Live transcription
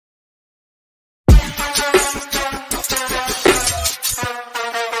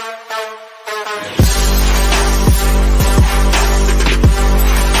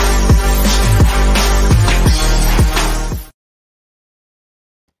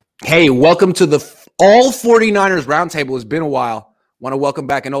Hey, welcome to the All 49ers Roundtable. It's been a while. Want to welcome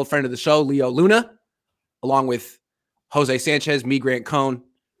back an old friend of the show, Leo Luna, along with Jose Sanchez, me, Grant Cohn.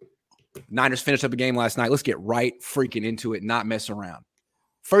 Niners finished up a game last night. Let's get right freaking into it, not mess around.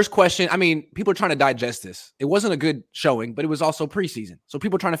 First question. I mean, people are trying to digest this. It wasn't a good showing, but it was also preseason. So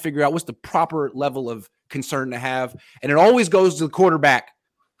people are trying to figure out what's the proper level of concern to have. And it always goes to the quarterback.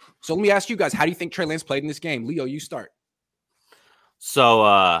 So let me ask you guys, how do you think Trey Lance played in this game? Leo, you start.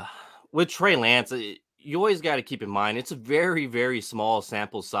 So with Trey Lance, you always got to keep in mind it's a very, very small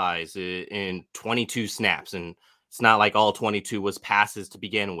sample size in 22 snaps. And it's not like all 22 was passes to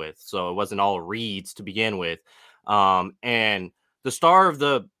begin with. So it wasn't all reads to begin with. And the star of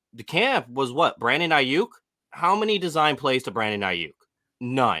the camp was what? Brandon Ayuk? How many design plays to Brandon Ayuk?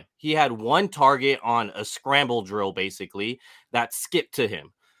 None. He had one target on a scramble drill, basically, that skipped to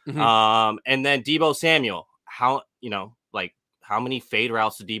him. Mm-hmm. And then Deebo Samuel, how many fade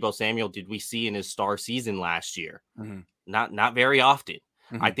routes to Deebo Samuel did we see in his star season last year? Mm-hmm. Not very often.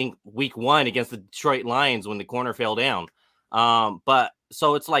 Mm-hmm. I think week 1 against the Detroit Lions when the corner fell down. But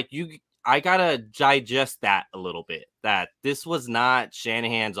so it's like I gotta digest that a little bit. That this was not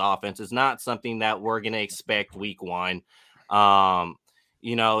Shanahan's offense. It's not something that we're gonna expect week 1.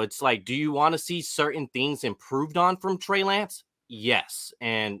 It's like, do you want to see certain things improved on from Trey Lance? Yes.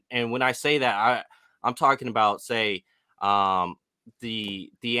 And when I say that, I'm talking about, say,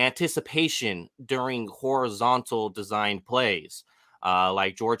 the anticipation during horizontal design plays,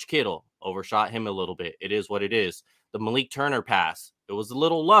 like George Kittle overshot him a little bit. It is what it is. The Malik Turner pass, it was a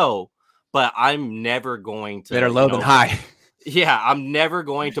little low, but I'm never going to better low than high. Yeah, I'm never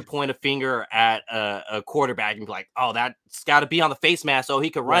going to point a finger at a quarterback and be like, oh, that's got to be on the face mask so he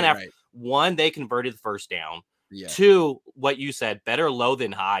could run after. Right. 1, they converted the first down. Yeah. 2, what you said, better low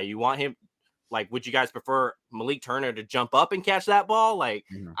than high. You want him. Like, would you guys prefer Malik Turner to jump up and catch that ball? Like,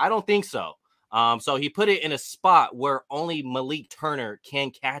 I don't think so. So he put it in a spot where only Malik Turner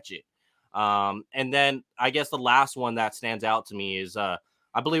can catch it. And then I guess the last one that stands out to me is I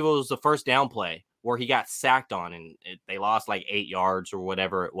believe it was the first down play where he got sacked on and they lost like 8 yards or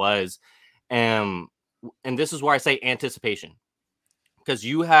whatever it was. And this is where I say anticipation, because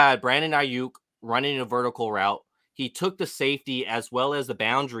you had Brandon Ayuk running a vertical route. He took the safety as well as the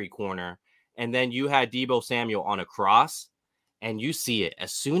boundary corner. And then you had Deebo Samuel on a cross, and you see it.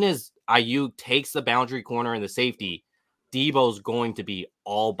 As soon as Ayuk takes the boundary corner and the safety, Deebo's going to be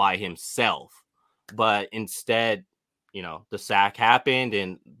all by himself. But instead, the sack happened,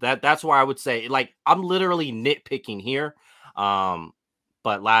 and that's why I would say, like, I'm literally nitpicking here.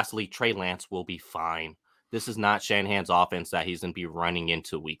 But lastly, Trey Lance will be fine. This is not Shanahan's offense that he's going to be running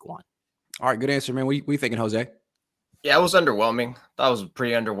into week 1. All right, good answer, man. What are you thinking, Jose? Yeah, it was underwhelming. That was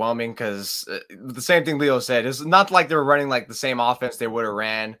pretty underwhelming because the same thing Leo said. It's not like they were running like the same offense they would have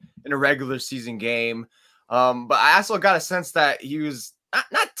ran in a regular season game. But I also got a sense that he was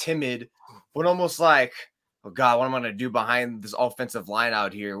not timid, but almost like, oh God, what am I going to do behind this offensive line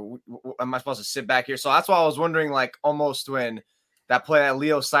out here? Am I supposed to sit back here? So that's why I was wondering, like, almost when that play that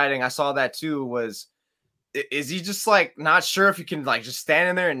Leo citing, I saw that too, was, is he just like not sure if he can like just stand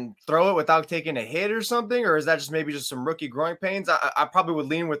in there and throw it without taking a hit or something? Or is that just maybe just some rookie growing pains? I probably would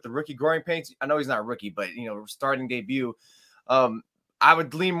lean with the rookie growing pains. I know he's not a rookie, but starting debut. I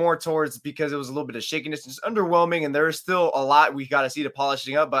would lean more towards, because it was a little bit of shakiness, just underwhelming. And there's still a lot we got to see to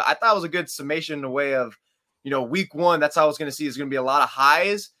polishing up, but I thought it was a good summation in a way of, week 1, that's how I was going to see is going to be a lot of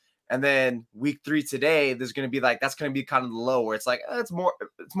highs. And then week 3 today, there's going to be like, that's going to be kind of the low where it's like, it's more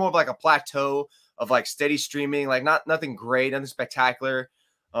of like a plateau of like steady streaming, like nothing great, nothing spectacular.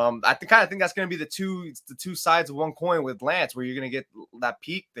 I think that's going to be the two sides of one coin with Lance, where you're going to get that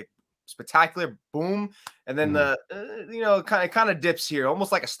peak, the spectacular boom, and then the kind of dips here,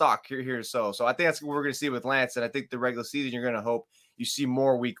 almost like a stock here. So I think that's what we're going to see with Lance, and I think the regular season you're going to hope you see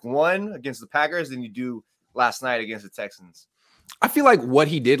more week 1 against the Packers than you do last night against the Texans. I feel like what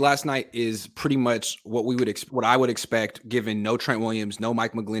he did last night is pretty much what I would expect, given no Trent Williams, no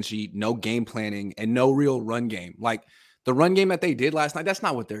Mike McGlinchey, no game planning, and no real run game. Like the run game that they did last night, that's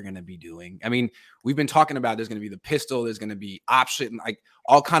not what they're going to be doing. I mean, we've been talking about there's going to be the pistol, there's going to be option, like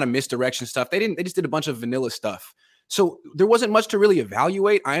all kind of misdirection stuff. They just did a bunch of vanilla stuff. So there wasn't much to really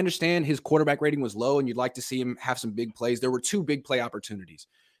evaluate. I understand his quarterback rating was low and you'd like to see him have some big plays. There were 2 big play opportunities.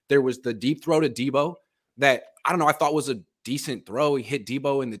 There was the deep throw to Deebo that, I don't know, I thought was a decent throw. He hit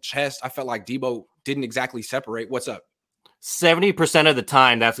Deebo in the chest. I felt like Deebo didn't exactly separate. What's up? 70% of the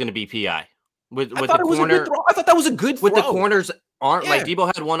time, that's going to be PI. With the corner, I thought that was a good throw. With the corner's arm, like Deebo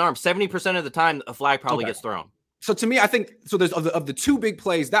had one arm. 70% of the time, a flag probably gets thrown. So to me, I think so. There's of the two big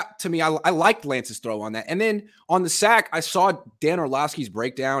plays that to me, I liked Lance's throw on that, and then on the sack, I saw Dan Orlovsky's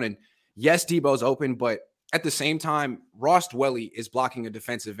breakdown, and yes, Debo's open, but at the same time, Ross Dwelley is blocking a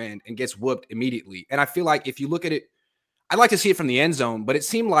defensive end and gets whooped immediately. And I feel like if you look at it, I'd like to see it from the end zone, but it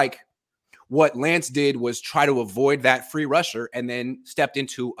seemed like what Lance did was try to avoid that free rusher and then stepped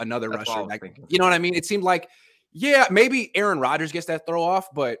into another rusher. You know what I mean? It seemed like, yeah, maybe Aaron Rodgers gets that throw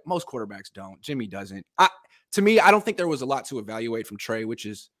off, but most quarterbacks don't. Jimmy doesn't. To me, I don't think there was a lot to evaluate from Trey, which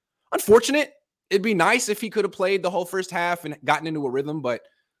is unfortunate. It'd be nice if he could have played the whole first half and gotten into a rhythm, but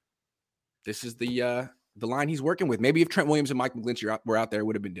this is the line he's working with. Maybe if Trent Williams and Mike McGlinchey were out there, it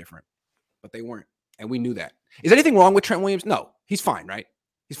would have been different, but they weren't, and we knew that. Is anything wrong with Trent Williams? No, he's fine, right?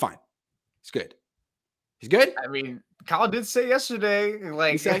 He's fine. He's good. He's good? I mean, Kyle did say yesterday,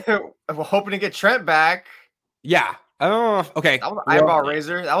 like, I'm hoping to get Trent back. Yeah. Oh, okay. That was an eyebrow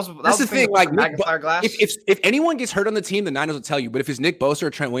raiser. That's the thing. Like, if anyone gets hurt on the team, the Niners will tell you. But if it's Nick Bosa or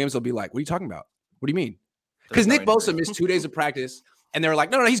Trent Williams, they'll be like, "What are you talking about? What do you mean?" Because Nick Bosa missed 2 days of practice, and they're like,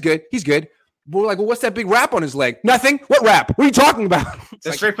 "No, he's good. He's good." But we're like, "Well, what's that big wrap on his leg?" Nothing. What wrap? What are you talking about?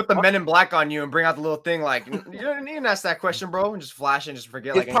 Just straight put the Men in Black on you and bring out the little thing. Like, you don't need to ask that question, bro, and just flash and just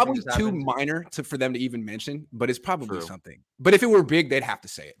forget. It's probably too minor for them to even mention, but it's probably something. But if it were big, they'd have to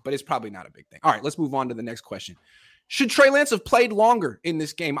say it. But it's probably not a big thing. All right, let's move on to the next question. Should Trey Lance have played longer in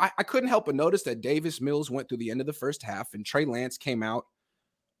this game? I couldn't help but notice that Davis Mills went through the end of the first half, and Trey Lance came out,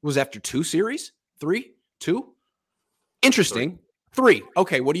 was after 2 series? 3? 2? Interesting. 3.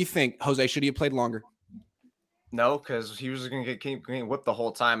 Okay, what do you think, Jose? Should he have played longer? No, because he was going to get whipped the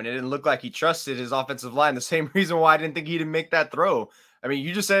whole time, and it didn't look like he trusted his offensive line. The same reason why I didn't think he didn't make that throw. I mean,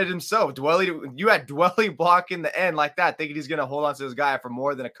 you just said it himself. You had Dwelley block in the end like that, thinking he's going to hold on to his guy for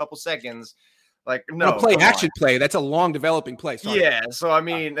more than a couple seconds. Like, no play. That's a long developing play. Sorry. Yeah. So, I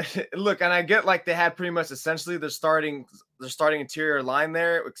mean, look, and I get like they had pretty much essentially their starting interior line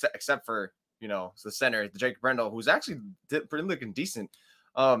there, except for, the center, the Jake Brendel, who's actually pretty looking decent.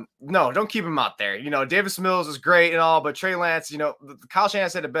 No, don't keep him out there. Davis Mills is great and all, but Trey Lance, Kyle Shanahan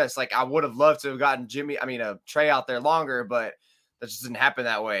said it best. Like, I would have loved to have gotten Trey out there longer, but that just didn't happen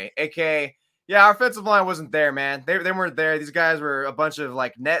that way. AKA, yeah, our offensive line wasn't there, man. They weren't there. These guys were a bunch of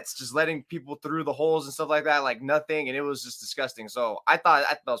like nets, just letting people through the holes and stuff like that, like nothing. And it was just disgusting. So I thought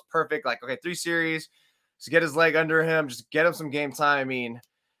that was perfect. Like, okay, 3 series, just get his leg under him, just get him some game time. I mean,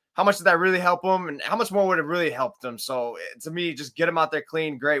 how much did that really help him? And how much more would it really helped him? So to me, just get him out there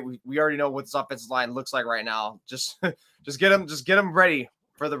clean. Great. We already know what this offensive line looks like right now. Just get him ready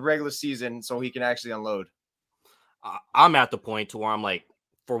for the regular season so he can actually unload. I'm at the point to where I'm like,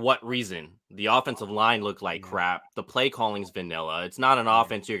 for what reason? The offensive line looked like crap. The play calling's vanilla. It's not an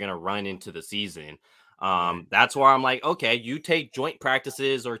offense you're going to run into the season. That's why I'm like, okay, you take joint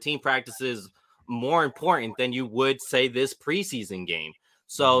practices or team practices more important than you would say this preseason game.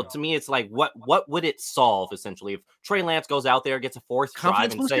 So to me, it's like, what would it solve essentially if Trey Lance goes out there, gets a 4th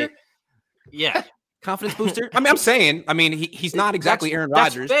drive and say, yeah. Confidence booster. I'm saying, he's not exactly Aaron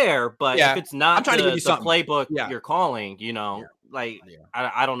Rodgers. That's fair, but if it's not I'm trying to give you the playbook you're calling,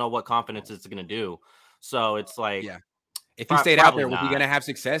 I don't know what confidence it's going to do. So it's like, if he stayed out there, was he going to have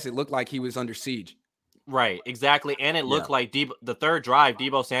success? It looked like he was under siege. Right, exactly. And it looked like the third drive,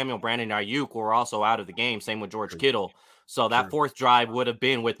 Deebo Samuel, Brandon Ayuk were also out of the game. Same with George Kittle. So that 4th drive would have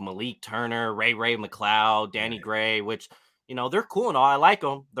been with Malik Turner, Ray McLeod, Danny Gray, which, they're cool and all. I like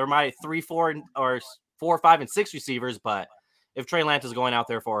them. They're my 3, 4, or 4, 5, and 6 receivers. But if Trey Lance is going out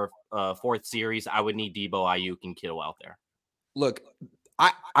there for a 4th series, I would need Deebo, Ayuk, and Kittle out there. Look,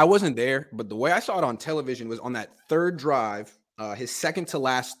 I wasn't there, but the way I saw it on television was on that 3rd drive, his second to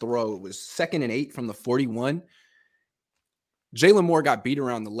last throw. It was 2nd and 8 from the 41. Jalen Moore got beat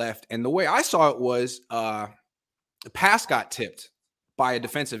around the left. And the way I saw it was the pass got tipped by a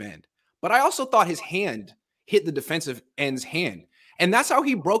defensive end. But I also thought his hand hit the defensive end's hand. And that's how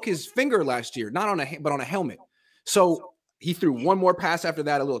he broke his finger last year, not on but on a helmet. So he threw one more pass after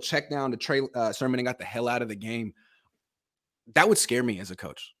that, a little check down to Trey Sermon, and got the hell out of the game. That would scare me as a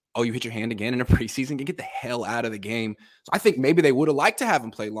coach. Oh, you hit your hand again in a preseason? Get the hell out of the game. So I think maybe they would have liked to have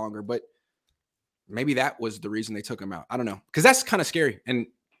him play longer, but maybe that was the reason they took him out. I don't know, because that's kind of scary and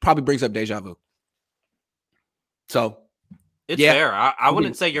probably brings up deja vu. So it's fair. I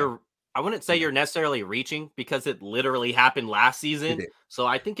wouldn't say you're necessarily reaching because it literally happened last season. So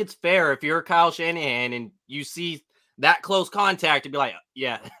I think it's fair if you're Kyle Shanahan and you see that close contact to be like,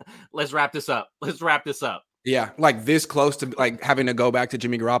 yeah, let's wrap this up. Yeah, like this close to like having to go back to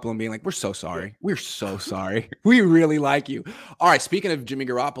Jimmy Garoppolo and being like, we're so sorry. We're so sorry. We really like you. All right, speaking of Jimmy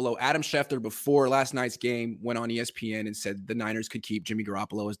Garoppolo, Adam Schefter before last night's game went on ESPN and said the Niners could keep Jimmy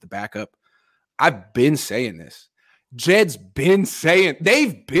Garoppolo as the backup. I've been saying this. They've been saying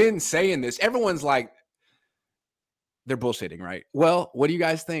this. Everyone's like, they're bullshitting, right? Well, what do you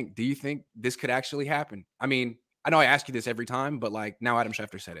guys think? Do you think this could actually happen? I mean, I know I ask you this every time, but like now Adam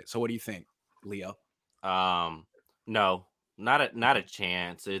Schefter said it. So what do you think, Leo? No, not a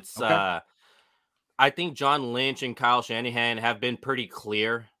chance. It's okay. I think John Lynch and Kyle Shanahan have been pretty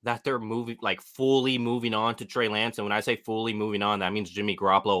clear that they're fully moving on to Trey Lance. And when I say fully moving on, that means Jimmy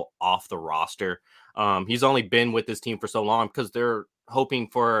Garoppolo off the roster. He's only been with this team for so long because they're hoping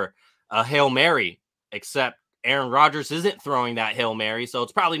for a Hail Mary, except Aaron Rodgers isn't throwing that Hail Mary, so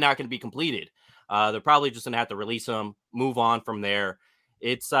it's probably not going to be completed. They're probably just going to have to release him, move on from there.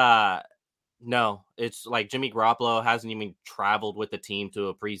 It's no, it's like Jimmy Garoppolo hasn't even traveled with the team to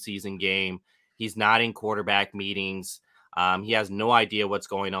a preseason game. He's not in quarterback meetings. He has no idea what's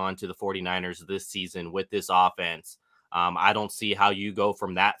going on to the 49ers this season with this offense. I don't see how you go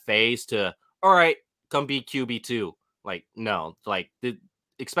from that phase to, all right, come be QB2. Like, no, like,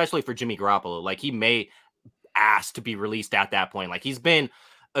 especially for Jimmy Garoppolo, like he may ask to be released at that point. Like he's been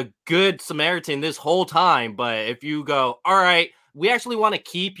a good Samaritan this whole time. But if you go, all right, we actually want to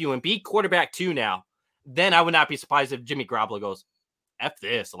keep you and be quarterback 2 now, then I would not be surprised if Jimmy Garoppolo goes, F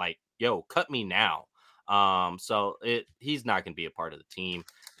this, like, yo, cut me now. So he's not going to be a part of the team.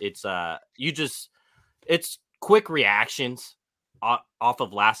 It's it's quick reactions off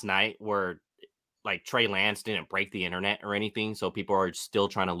of last night where like Trey Lance didn't break the internet or anything. So people are still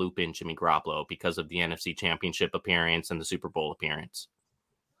trying to loop in Jimmy Garoppolo because of the NFC Championship appearance and the Super Bowl appearance.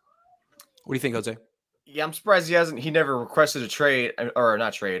 What do you think, Jose? Yeah, I'm surprised he never requested a trade or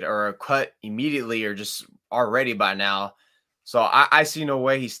not trade or a cut immediately or just already by now. So I see no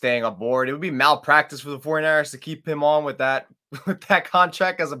way he's staying aboard. It would be malpractice for the 49ers to keep him on with that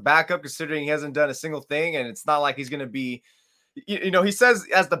contract as a backup, considering he hasn't done a single thing. And it's not like he's going to be, he says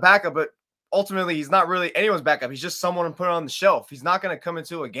as the backup, but ultimately he's not really anyone's backup. He's just someone to put on the shelf. He's not going to come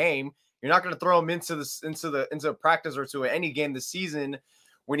into a game. You're not going to throw him into a practice or to any game this season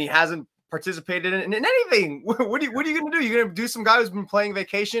when he hasn't participated in anything. What are you going to do? You're going to do some guy who's been playing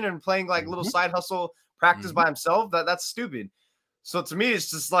vacation and playing like little side hustle practice by himself? That's stupid. So to me,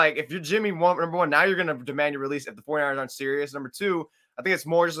 it's just like, if you're Jimmy, number one, now you're going to demand your release if the 49ers aren't serious. Number two, I think it's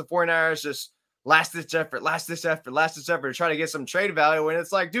more just the 49ers just last-ditch effort to try to get some trade value. And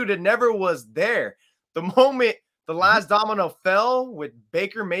it's like, dude, it never was there. The moment the last domino fell with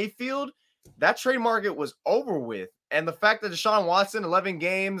Baker Mayfield, that trade market was over with. And the fact that Deshaun Watson, 11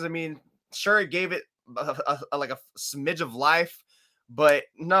 games, I mean, sure, it gave it like a smidge of life. But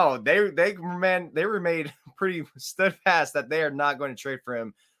no, they remained pretty steadfast that they are not going to trade for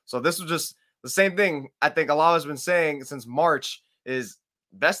him. So this was just the same thing I think Allah has been saying since March is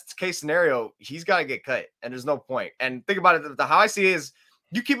best case scenario, he's got to get cut and there's no point. And think about it, how I see it is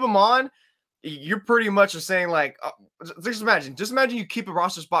you keep him on, you're pretty much just saying like, just imagine you keep a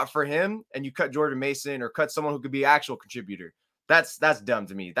roster spot for him and you cut Jordan Mason or cut someone who could be an actual contributor. That's dumb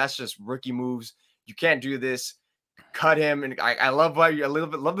to me. That's just rookie moves. You can't do this. Cut him, and I love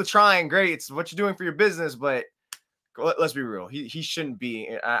the trying. Great, it's what you're doing for your business, but let's be real. He shouldn't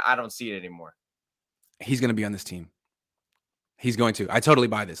be. I don't see it anymore. He's going to be on this team. He's going to. I totally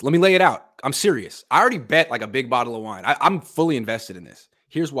buy this. Let me lay it out. I'm serious. I already bet like a big bottle of wine. I'm fully invested in this.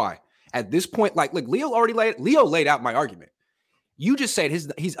 Here's why. At this point, like, look, Leo laid out my argument. You just said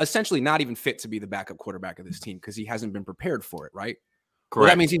he's essentially not even fit to be the backup quarterback of this team because he hasn't been prepared for it, right? Correct. Well,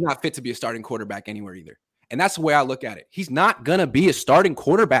 that means he's not fit to be a starting quarterback anywhere either. And that's the way I look at it. He's not going to be a starting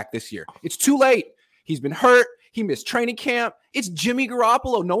quarterback this year. It's too late. He's been hurt. He missed training camp. It's Jimmy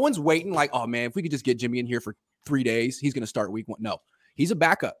Garoppolo. No one's waiting like, oh, man, if we could just get Jimmy in here for 3 days, he's going to start week 1. No, he's a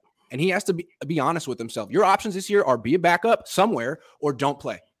backup. And he has to be honest with himself. Your options this year are be a backup somewhere or don't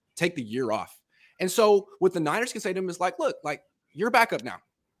play. Take the year off. And so what the Niners can say to him is like, look, like you're a backup now.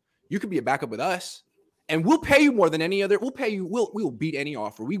 You could be a backup with us. And we'll pay you more than any other. We'll pay you. We'll beat any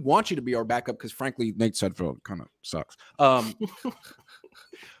offer. We want you to be our backup because, frankly, Nate Sudfeld kind of sucks.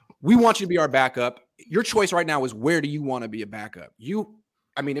 We want you to be our backup. Your choice right now is where do you want to be a backup?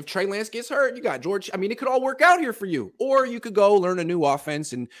 If Trey Lance gets hurt, you got George. It could all work out here for you. Or you could go learn a new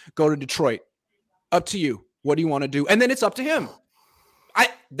offense and go to Detroit. Up to you. What do you want to do? And then it's up to him.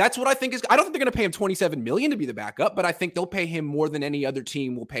 That's what I think is. I don't think they're going to pay him $27 million to be the backup, but I think they'll pay him more than any other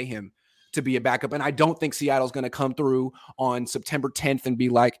team will pay him to be a backup. And I don't think Seattle's going to come through on September 10th and be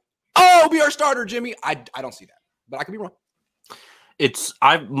like, oh, be our starter, Jimmy. I don't see that, but I could be wrong.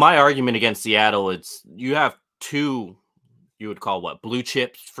 My argument against Seattle, it's you have 2, you would call blue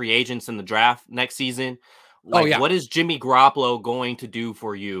chips free agents in the draft next season. Like, what is Jimmy Garoppolo going to do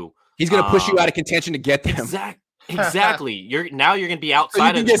for you? He's going to push you out of contention to get them. Exactly. You're going to be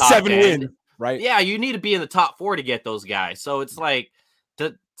outside of the top 7 10. win. right? Yeah, you need to be in the top 4 to get those guys. So it's like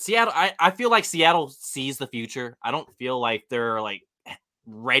the Seattle. I feel like Seattle sees the future. I don't feel like they're like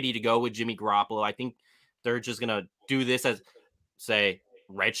ready to go with Jimmy Garoppolo. I think they're just gonna do this as say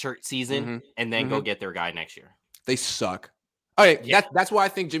redshirt season and then go get their guy next year. They suck. Okay, that's why I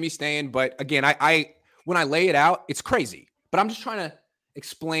think Jimmy's staying. But again, I when I lay it out, it's crazy. But I'm just trying to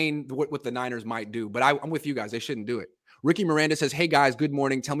explain what the Niners might do. But I'm with you guys. They shouldn't do it. Ricky Miranda says, "Hey guys, good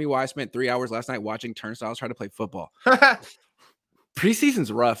morning. Tell me why I spent 3 hours last night watching turnstiles try to play football."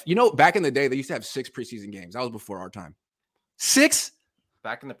 Preseason's rough. You know, back in the day, they used to have 6 preseason games. That was before our time. 6?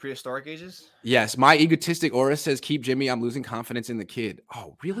 Back in the prehistoric ages? Yes. My egotistic aura says, keep Jimmy. I'm losing confidence in the kid.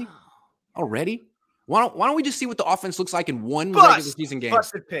 Oh, really? Already? Why don't we just see what the offense looks like in one regular season game?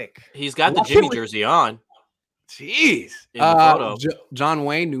 Busted pick. He's got the Jimmy jersey on. Jeez. John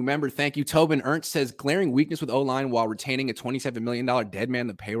Wayne, new member. Thank you. Tobin Ernst says, glaring weakness with O-line while retaining a $27 million dead man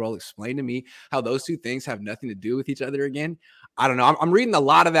the payroll. Explain to me how those two things have nothing to do with each other again. I don't know. I'm reading a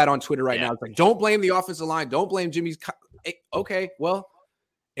lot of that on Twitter right now. It's like, don't blame the offensive line. Don't blame Jimmy's. Okay, well,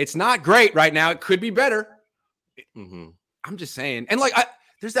 it's not great right now. It could be better. I'm just saying. And like,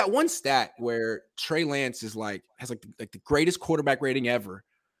 there's that one stat where Trey Lance has the greatest quarterback rating ever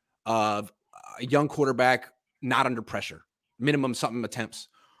of a young quarterback not under pressure, minimum something attempts.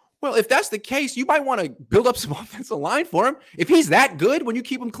 Well, if that's the case, you might want to build up some offensive line for him. If he's that good when you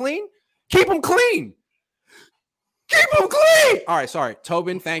keep him clean, keep him clean. Keep him clean. All right, sorry.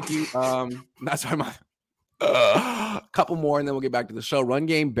 Tobin, thank you. That's why my couple more, and then we'll get back to the show. Run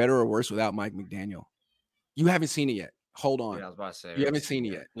game better or worse without Mike McDaniel? You haven't seen it yet. Hold on. Yeah, I was about to say. You haven't seen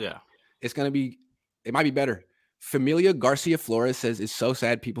it yet. Yeah. It might be better. Familia Garcia Flores says, it's so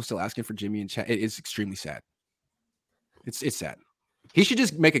sad people still asking for Jimmy in chat. It is extremely sad. It's sad. He should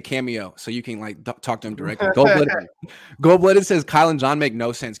just make a cameo so you can talk to him directly. Gold-blooded says Kyle and John make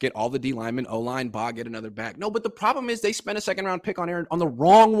no sense. Get all the D linemen, O-line, Bog, get another back. No, but the problem is they spent a second-round pick on the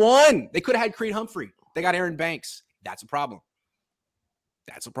wrong one. They could have had Creed Humphrey. They got Aaron Banks. That's a problem.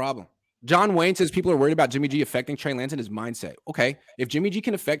 John Wayne says people are worried about Jimmy G affecting Trey Lance and his mindset. Okay, if Jimmy G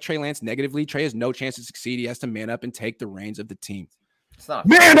can affect Trey Lance negatively, Trey has no chance to succeed. He has to man up and take the reins of the team. It's not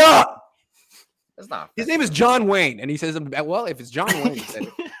man up. It's not. His name is John Wayne, and he says, "Well, if it's John Wayne,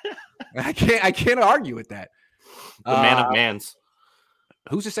 I can't argue with that." The man of mans.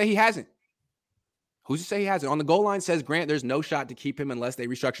 Who's to say he hasn't? On the goal line says Grant, there's no shot to keep him unless they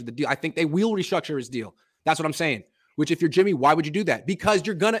restructure the deal. I think they will restructure his deal. That's what I'm saying. Which, if you're Jimmy, why would you do that? Because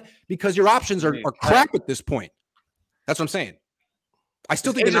your options are crap at this point. That's what I'm saying. I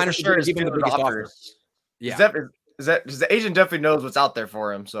still think the Niners should give him the biggest offer. Yeah. Because the agent definitely knows what's out there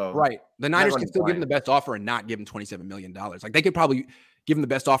for him. So right, the Niners can still give him the best offer and not give him $27 million. Like they could probably give him the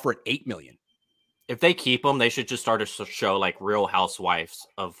best offer at $8 million. If they keep him, they should just start a show like Real Housewives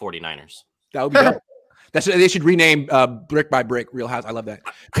of 49ers. That would be dope. They should rename Brick by Brick Real House. I love that.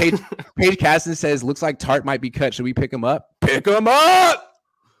 Paige Caston says, looks like Tart might be cut. Should we pick him up? Pick him up.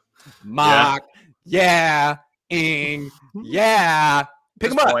 Mock. Yeah. Ing. Yeah.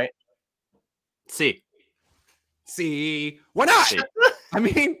 Pick him up. See, why not? I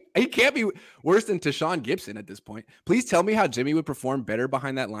mean, he can't be worse than Tashawn Gibson at this point. Please tell me how Jimmy would perform better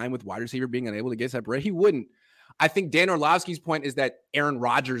behind that line with wide receiver being unable to get separate. He wouldn't. I think Dan Orlovsky's point is that Aaron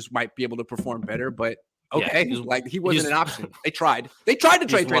Rodgers might be able to perform better, but okay, he wasn't an option. They tried to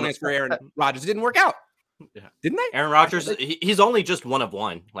trade Trey Lance for Aaron Rodgers. It didn't work out. Yeah. Didn't they? Aaron Rodgers, he's only just one of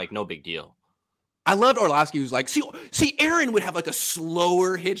one. Like, no big deal. I loved Orlovsky, who's like, see, Aaron would have like a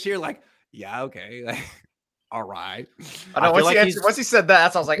slower hitch here. Like, yeah, okay. Like, all right. I know. Once he said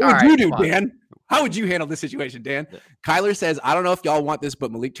that, I was like, all right. What would you do, Dan? How would you handle this situation, Dan? Yeah. Kyler says, I don't know if y'all want this,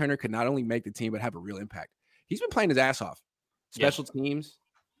 but Malik Turner could not only make the team, but have a real impact. He's been playing his ass off. Special teams.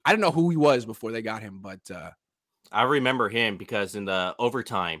 I don't know who he was before they got him, but I remember him because in the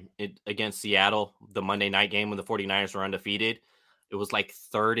overtime against Seattle, the Monday night game when the 49ers were undefeated, it was like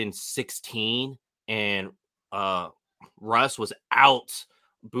 3rd and 16, and Russ was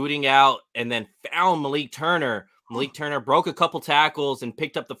booting out, and then found Malik Turner. Malik Turner broke a couple tackles and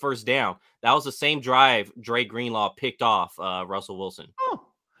picked up the first down. That was the same drive Dre Greenlaw picked off Russell Wilson. Oh.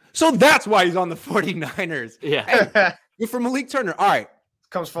 So that's why he's on the 49ers. Yeah. Hey, for Malik Turner. All right.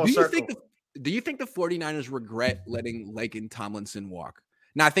 Comes full circle. Do you think the 49ers regret letting Laken Tomlinson walk?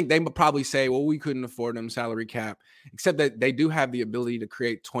 Now, I think they would probably say, well, we couldn't afford him, salary cap, except that they do have the ability to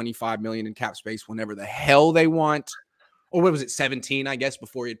create $25 million in cap space whenever the hell they want. Or what was it, 17, I guess,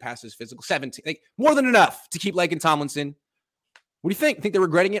 before he had passed his physical? 17. Like, more than enough to keep Laken Tomlinson. What do you think? Think they're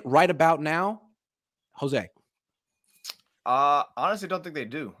regretting it right about now? Jose? Honestly, don't think they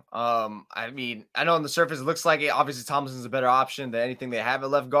do. I mean, I know on the surface it looks like it. Obviously, Tomlinson's a better option than anything they have at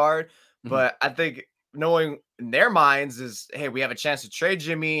left guard. But I think knowing in their minds is, hey, we have a chance to trade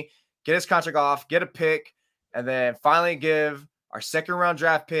Jimmy, get his contract off, get a pick, and then finally give our second-round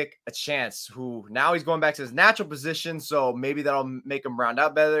draft pick a chance, who now he's going back to his natural position, so maybe that'll make him round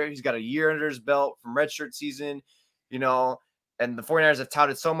out better. He's got a year under his belt from redshirt season, and the 49ers have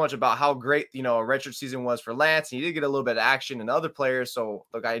touted so much about how great, a redshirt season was for Lance. And he did get a little bit of action in other players, so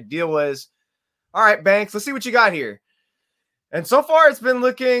the idea was, all right, Banks, let's see what you got here. And so far, it's been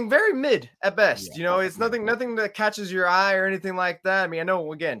looking very mid at best. It's nothing that catches your eye or anything like that. I mean, I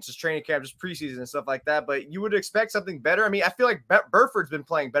know, again, just training camp, just preseason and stuff like that, but you would expect something better. I mean, I feel like Burford's been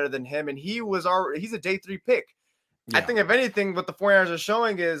playing better than him, and he's a day 3 pick. Yeah. I think, if anything, what the 49ers are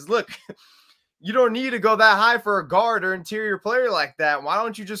showing is, look, you don't need to go that high for a guard or interior player like that. Why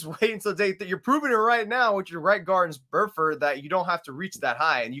don't you just wait until day 3? You're proving it right now with your right guard, Burford, that you don't have to reach that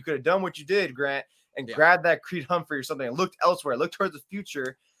high, and you could have done what you did, Grant, and grab that Creed Humphrey or something and looked elsewhere, look towards the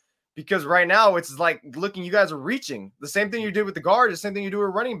future, because right now it's like looking, you guys are reaching. The same thing you did with the guard, the same thing you do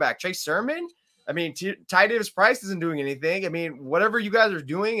with running back. Chase Sermon, I mean, Ty Davis-Price isn't doing anything. I mean, whatever you guys are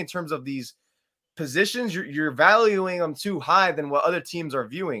doing in terms of these positions, you're valuing them too high than what other teams are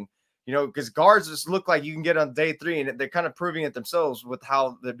viewing, because guards just look like you can get on day 3, and they're kind of proving it themselves with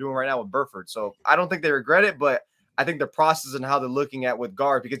how they're doing right now with Burford. So I don't think they regret it, but I think the process and how they're looking at with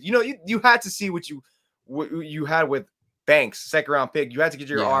guard, because you had to see what you had with Banks, second round pick. You had to get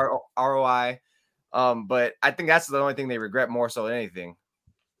your ROI. But I think that's the only thing they regret more so than anything.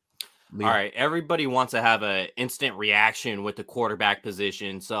 All right, everybody wants to have an instant reaction with the quarterback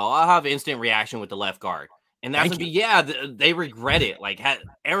position, so I'll have instant reaction with the left guard, and that's gonna be they regret it. Like,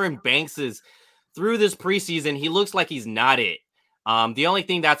 Aaron Banks is through this preseason, he looks like he's not it. The only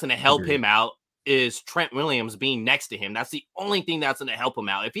thing that's gonna help him out is Trent Williams being next to him. That's the only thing that's going to help him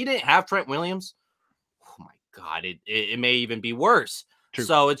out. If he didn't have Trent Williams, oh my God, it may even be worse. True.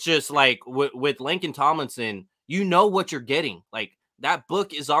 So it's just like with Laken Tomlinson, you know what you're getting. Like, that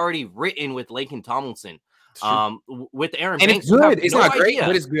book is already written with Laken Tomlinson. With Aaron Banks, it's good. It's not great,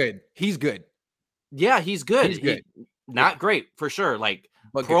 but it's good. He's good. Yeah, he's good. Not great for sure. Like,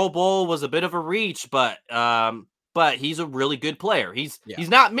 but Pro Bowl was a bit of a reach, but he's a really good player. He's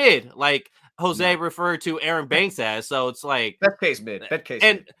not mid like Jose referred to Aaron Banks as, so it's like that case mid.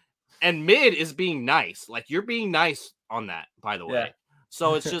 And mid is being nice. Like, you're being nice on that, by the way. Yeah.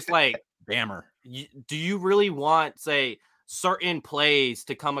 So it's just like, Bammer. Do you really want, say, certain plays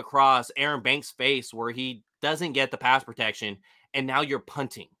to come across Aaron Banks' face where he doesn't get the pass protection, and now you're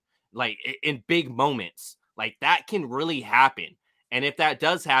punting, like, in big moments? Like, that can really happen. And if that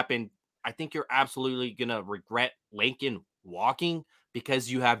does happen, I think you're absolutely gonna regret Laken walking,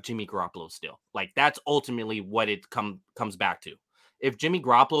 because you have Jimmy Garoppolo still. Like, that's ultimately what it comes back to. If Jimmy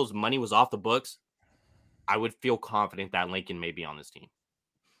Garoppolo's money was off the books, I would feel confident that Laken may be on this team.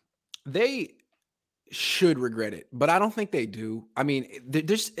 They should regret it, but I don't think they do. I mean, they're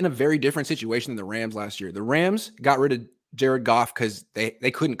just in a very different situation than the Rams last year. The Rams got rid of Jared Goff because they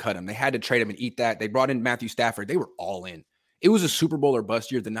couldn't cut him. They had to trade him and eat that. They brought in Matthew Stafford. They were all in. It was a Super Bowl or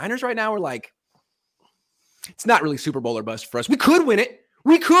bust year. The Niners right now are like, it's not really Super Bowl or bust for us. We could win it.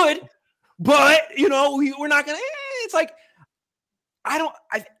 We could, but we're not going to, it's like,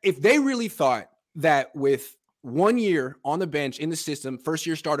 if they really thought that with 1 year on the bench in the system, first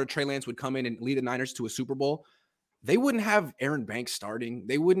year starter Trey Lance would come in and lead the Niners to a Super Bowl, they wouldn't have Aaron Banks starting.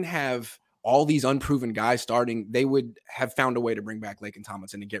 They wouldn't have all these unproven guys starting. They would have found a way to bring back Laken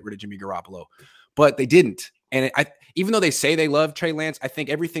Tomlinson and get rid of Jimmy Garoppolo, but they didn't. And even though they say they love Trey Lance, I think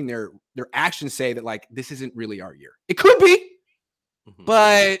everything their actions say that, like, this isn't really our year. It could be,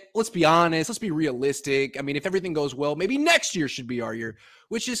 but let's be honest. Let's be realistic. I mean, if everything goes well, maybe next year should be our year,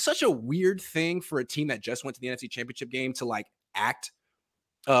 which is such a weird thing for a team that just went to the NFC Championship game to, like, act.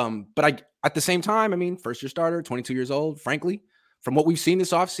 But at the same time, I mean, first year starter, 22 years old, frankly, from what we've seen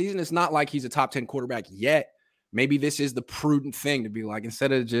this offseason, it's not like he's a top 10 quarterback yet. Maybe this is the prudent thing to be like,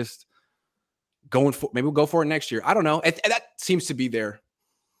 instead of just going for, maybe we'll go for it next year. I don't know. That seems to be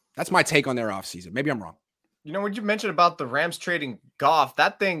that's my take on their offseason. Maybe I'm wrong. When you mentioned about the Rams trading Goff,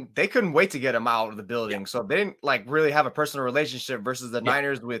 that thing, they couldn't wait to get him out of the building. Yeah. So they didn't, like, really have a personal relationship versus the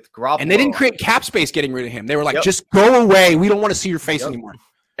Niners with Garoppolo. And they didn't create cap space getting rid of him. They were like, just go away. We don't want to see your face anymore.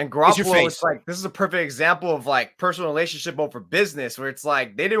 And Garoppolo is like, this is a perfect example of, like, personal relationship over business, where it's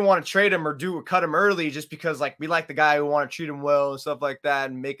like they didn't want to trade him or cut him early just because, like, we like the guy, who want to treat him well and stuff like that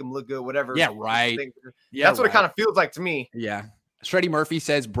and make him look good, whatever. Yeah, right. That's what it kind of feels like to me. Yeah. Shreddy Murphy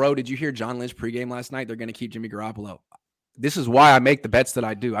says, bro, did you hear John Lynch pregame last night? They're going to keep Jimmy Garoppolo. This is why I make the bets that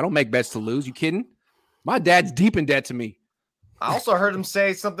I do. I don't make bets to lose. You kidding? My dad's deep in debt to me. I also heard him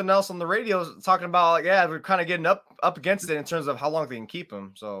say something else on the radio talking about, like, we're kind of getting up against it in terms of how long they can keep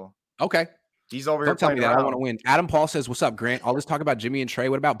him. So, Okay. He's over Don't here. tell me that. I want to win. Adam Paul says, "What's up, Grant? All this talk about Jimmy and Trey.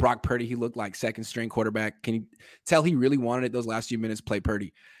 What about Brock Purdy? He looked like second string quarterback. Can you tell he really wanted it those last few minutes? Play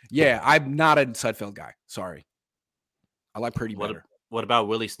Purdy. Yeah, I'm not a Sudfeld guy. Sorry, I like Purdy better. What about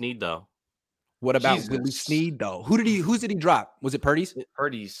Willie Snead though? What about Willie Snead though? Whose did he drop? Was it Purdy's?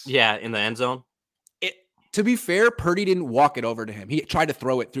 Purdy's. Yeah, in the end zone. To be fair, Purdy didn't walk it over to him. He tried to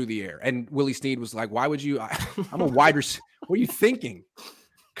throw it through the air, and Willie Snead was like, "Why would you? I'm a wide receiver. What are you thinking?"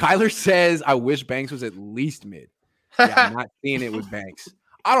 Kyler says, "I wish Banks was at least mid." Yeah, I'm not seeing it with Banks.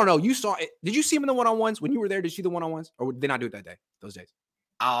 I don't know. You saw it. Did you see him in the one-on-ones when you were there? Did you see the one-on-ones, or did they not do it that day? Those days?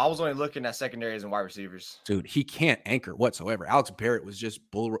 I was only looking at secondaries and wide receivers. Dude, he can't anchor whatsoever. Alex Barrett was just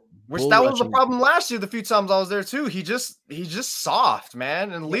Which that was the problem last year. The few times I was there too, he just soft,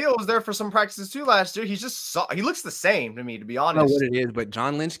 man. And Leo was there for some practices too last year. He's just soft. He looks the same to me, to be honest. I don't know what it is, but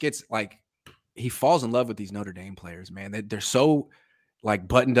John Lynch gets he falls in love with these Notre Dame players, man. They're so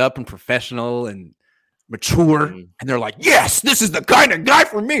buttoned up and professional and mature, and they're like, yes, this is the kind of guy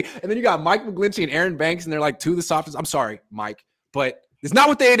for me. And then you got Mike McGlinchey and Aaron Banks, and they're like two of the softest. I'm sorry, Mike, but it's not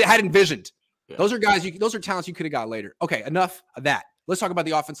what they had envisioned. Yeah. Those are guys. Those are talents you could have got later. Okay, enough of that. Let's talk about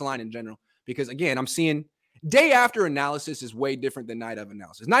the offensive line in general, because again, I'm seeing day after analysis is way different than night of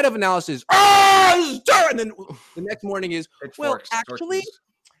analysis. Night of analysis, and then the next morning is, actually,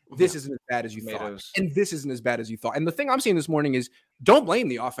 this isn't as bad as you thought, and this isn't as bad as you thought. And the thing I'm seeing this morning is, don't blame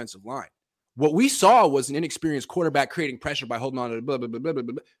the offensive line. What we saw was an inexperienced quarterback creating pressure by holding on to blah, blah, blah, blah, blah,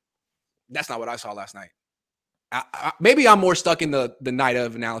 blah. That's not what I saw last night. Maybe I'm more stuck in the night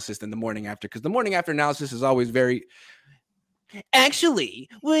of analysis than the morning after, because the morning after analysis is always very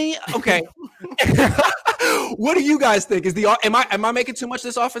okay. What do you guys think? Am I making too much of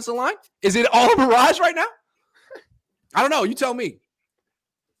this offensive line? Is it all a mirage right now? I don't know. You tell me.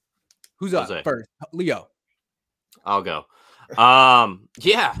 Who's up first? Leo. I'll go.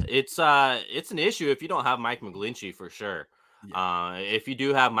 Yeah, it's an issue if you don't have Mike McGlinchey for sure. Yeah. If you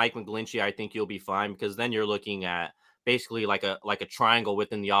do have Mike McGlinchey, I think you'll be fine, because then you're looking at basically like a triangle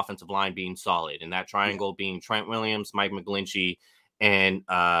within the offensive line being solid, and that triangle being Trent Williams, Mike McGlinchey, and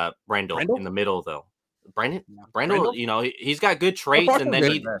Brendel in the middle though. Brendel, you know, he's got good traits, and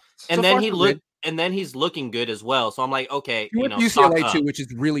then he's looking good as well. So I'm like, okay, you know, UCLA too, which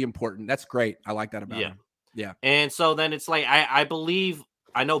is really important. That's great. I like that about him. Yeah. And so then it's like, I believe,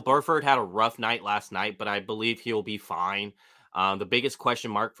 I know Burford had a rough night last night, but I believe he'll be fine. The biggest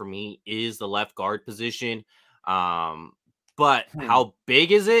question mark for me is the left guard position. But how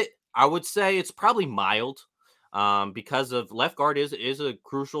big is it? I would say it's probably mild, because of left guard is a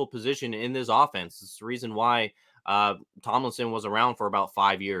crucial position in this offense. It's the reason why Tomlinson was around for about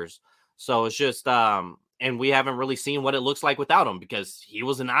 5 years. So it's just, and we haven't really seen what it looks like without him, because he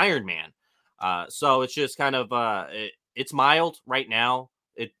was an Iron Man. So it's just kind of, it's mild right now.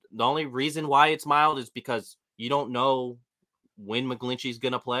 The only reason why it's mild is because you don't know when McGlinchey's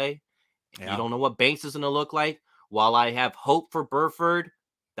going to play. Yeah. You don't know what Banks is going to look like. While I have hope for Burford,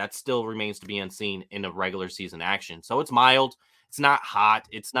 that still remains to be unseen in a regular season action. So it's mild. It's not hot.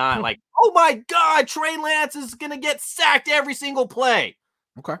 It's not like, oh my God, Trey Lance is going to get sacked every single play.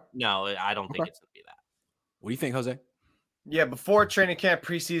 Okay. No, I don't think it's going to be that. What do you think, Jose? Yeah, before training camp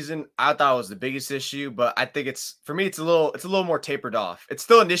preseason, I thought it was the biggest issue, but I think it's a little more tapered off. It's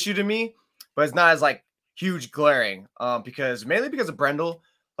still an issue to me, but it's not as huge glaring. Mainly because of Brendel.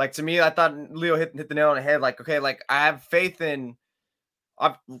 To me, I thought Leo hit the nail on the head. I have faith in.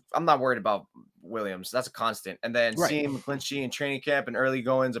 I'm not worried about Williams. That's a constant. And then seeing McGlinchey in training camp and early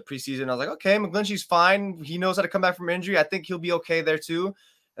goings of preseason, I was like, okay, McGlinchey's fine. He knows how to come back from injury. I think he'll be okay there too.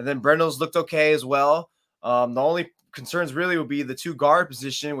 And then Brendel's looked okay as well. The only concerns really would be the two guard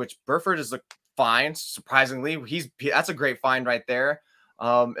position, which Burford has looked fine, surprisingly. That's a great find right there.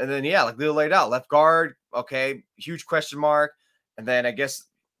 And then like Leo laid out, left guard, okay, huge question mark. And then I guess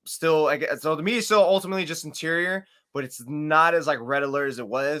so to me, it's still ultimately just interior, but it's not as red alert as it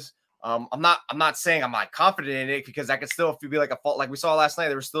was. I'm not saying I'm confident in it, because that could still be a fault. Like we saw last night,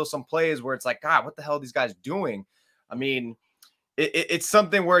 there were still some plays where it's God, what the hell are these guys doing? I mean, it's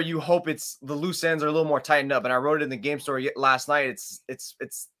something where you hope it's the loose ends are a little more tightened up. And I wrote it in the game story last night. It's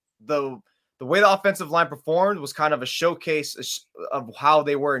the way the offensive line performed was kind of a showcase of how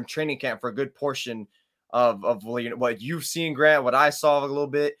they were in training camp for a good portion of what you've seen, Grant, what I saw a little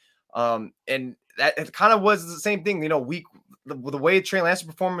bit. And that it kind of was the same thing, the way Trey Lance's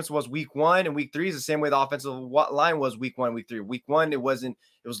performance was week 1 and week 3 is the same way the offensive line was week 1, week 3. Week 1, it was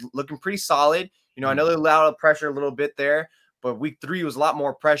looking pretty solid. I know they allowed pressure a little bit there, but week 3 was a lot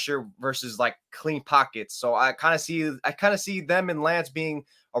more pressure versus clean pockets. So I kind of see them and Lance being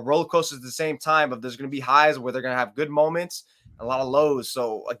a roller coaster at the same time. But there's going to be highs where they're going to have good moments, a lot of lows.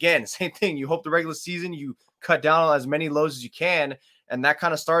 So again, same thing. You hope the regular season you cut down on as many lows as you can, and that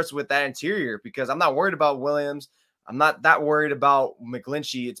kind of starts with that interior, because I'm not worried about Williams. I'm not that worried about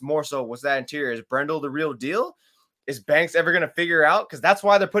McGlinchey. It's more so what's that interior? Is Brendel the real deal? Is Banks ever going to figure out? Because that's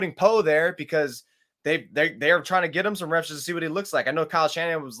why they're putting Poe there, because they are trying to get him some reps to see what he looks like. I know Kyle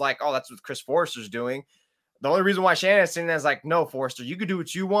Shanahan was like, oh, that's what Chris Forrester's doing. The only reason why Shanahan's saying that is like, no, Forrester, you could do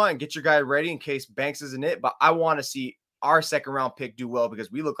what you want and get your guy ready in case Banks isn't it. But I want to see our second round pick do well,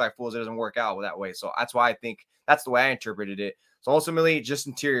 because we look like fools. It doesn't work out that way. So that's why I think that's the way I interpreted it. So ultimately, just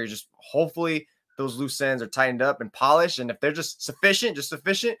interior, just hopefully those loose ends are tightened up and polished. And if they're just sufficient,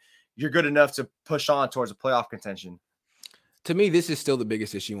 you're good enough to push on towards a playoff contention. To me, this is still the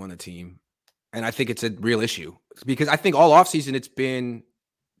biggest issue on the team. And I think it's a real issue, because I think all offseason it's been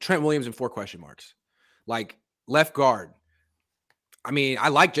Trent Williams and 4 question marks. Like left guard. I mean, I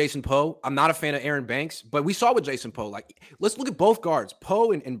like Jason Poe. I'm not a fan of Aaron Banks, but we saw with Jason Poe. Like, let's look at both guards,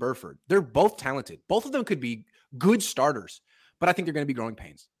 Poe and Burford. They're both talented. Both of them could be good starters, but I think they're going to be growing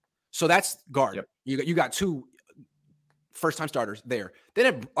pains. So that's guard. Yep. You got 2 first-time starters there.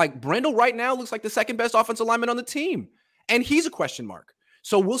 Then like Brendel right now looks like the second best offensive lineman on the team, and he's a question mark.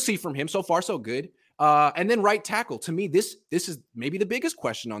 So we'll see from him. So far, so good. And then right tackle. To me, this is maybe the biggest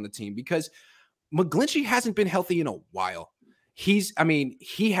question on the team, because McGlinchey hasn't been healthy in a while. He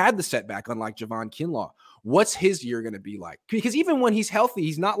had the setback, unlike Javon Kinlaw. What's his year going to be like? Because even when he's healthy,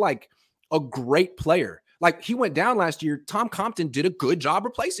 he's not like a great player. Like, he went down last year. Tom Compton did a good job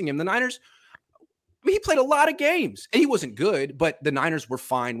replacing him. The Niners, he played a lot of games, and he wasn't good, but the Niners were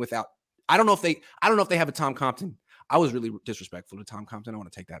fine without. I don't know if they have a Tom Compton. I was really disrespectful to Tom Compton. I want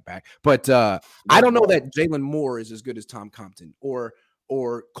to take that back. But I don't know that Jalen Moore is as good as Tom Compton or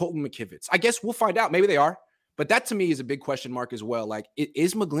Colton McKivitz. I guess we'll find out. Maybe they are. But that to me is a big question mark as well. Like,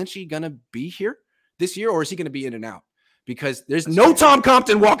 is McGlinchey going to be here this year, or is he going to be in and out? Because there's no Tom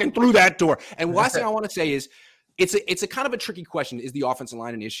Compton walking through that door. And last thing I want to say is it's a kind of a tricky question. Is the offensive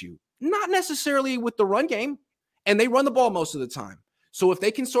line an issue? Not necessarily with the run game. And they run the ball most of the time. So if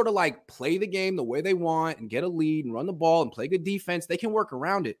they can sort of like play the game the way they want and get a lead and run the ball and play good defense, they can work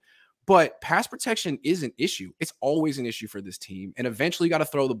around it. But pass protection is an issue. It's always an issue for this team. And eventually you got to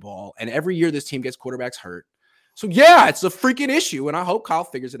throw the ball. And every year this team gets quarterbacks hurt. So yeah, it's a freaking issue. And I hope Kyle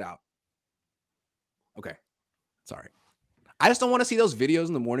figures it out. Okay. Sorry. I just don't want to see those videos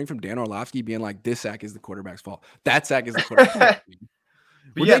in the morning from Dan Orlovsky being like, this sack is the quarterback's fault. That sack is the quarterback's fault.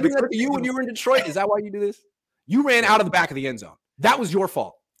 Would they do that to you when you were in Detroit? Is that why you do this? You ran out of the back of the end zone. That was your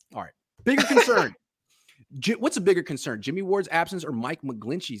fault. All right. Bigger concern. What's a bigger concern? Jimmy Ward's absence or Mike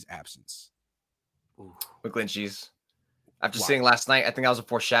McGlinchey's absence? Ooh, McGlinchey's. After seeing last night, I think that was a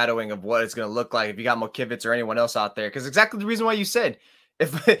foreshadowing of what it's going to look like if you got McKivitz or anyone else out there. Because exactly the reason why you said,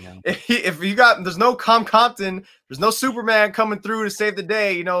 if you got, there's no Compton, there's no Superman coming through to save the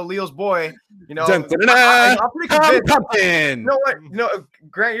day, Leo's boy, I'm pretty convinced. You know what?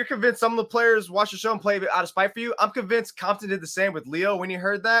 Grant, you're convinced some of the players watch the show and play out of spite for you. I'm convinced Compton did the same with Leo when he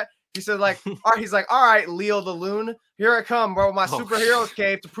heard that. He said, like, all right, Leo the Loon, here I come, bro, my superhero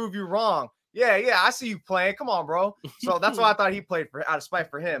cave to prove you wrong. Yeah, I see you playing. Come on, bro. So that's why I thought he played out of spite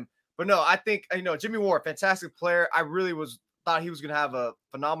for him. But no, I think, Jimmy Ward, fantastic player. I really thought he was going to have a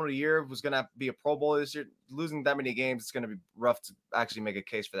phenomenal year, was going to be a Pro Bowl this year. Losing that many games, it's going to be rough to actually make a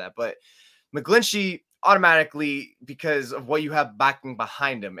case for that. But McGlinchey automatically, because of what you have backing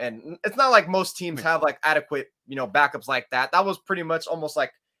behind him. And it's not like most teams have like adequate, backups like that. That was pretty much almost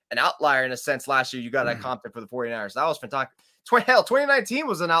like an outlier in a sense last year. You got that Compton for the 49ers. That was fantastic. 2019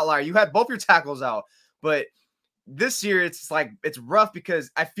 was an outlier. You had both your tackles out. But this year, it's rough because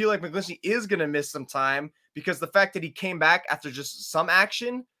I feel like McGlinchey is going to miss some time because the fact that he came back after just some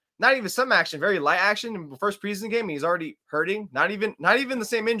action, not even some action, very light action in the first preseason game, and he's already hurting. Not even the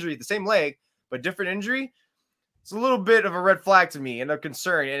same injury, the same leg, but different injury. It's a little bit of a red flag to me and a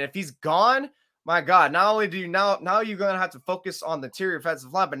concern. And if he's gone, my God, not only do you now you're going to have to focus on the interior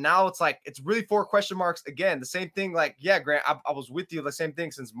offensive line, but now it's really 4 question marks again. The same thing, like, yeah, Grant, I was with you. The same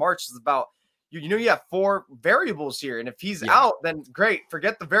thing since March is about, you have 4 variables here. And if he's out, then great.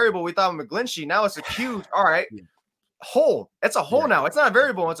 Forget the variable we thought of McGlinchey. Now it's a huge, all right, hole. It's a hole now. It's not a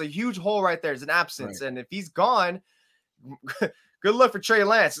variable. It's a huge hole right there. It's an absence. Right. And if he's gone, good luck for Trey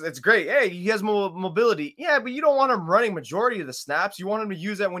Lance. It's great. Hey, he has mobility. Yeah, but you don't want him running majority of the snaps. You want him to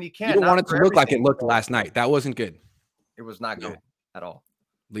use that when he can. You don't want it to look like it looked last night. That wasn't good. It was not good at all.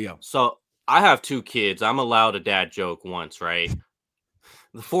 Leo. So I have 2 kids. I'm allowed a dad joke once, right?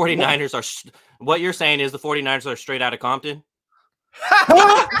 The 49ers are what you're saying is the 49ers are straight out of Compton?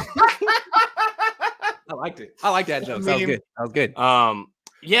 I liked it. I like that joke. That was good.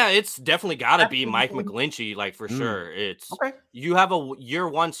 Yeah, it's definitely got to be Mike McGlinchey, like for sure. It's okay. You have a year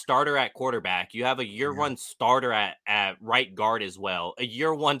one starter at quarterback. You have a year one starter at right guard as well. A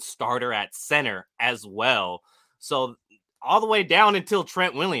year one starter at center as well. So all the way down until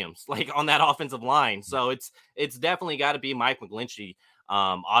Trent Williams, like on that offensive line. So it's definitely got to be Mike McGlinchey.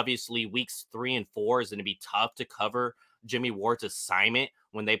 Obviously, weeks 3 and 4 is going to be tough to cover Jimmy Ward's assignment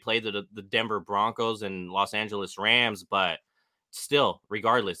when they play the Denver Broncos and Los Angeles Rams, but still,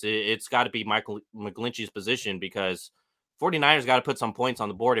 regardless, it's got to be Michael McGlinchey's position because 49ers got to put some points on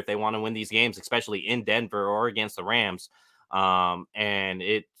the board if they want to win these games, especially in Denver or against the Rams. And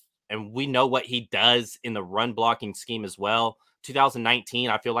we know what he does in the run blocking scheme as well. 2019,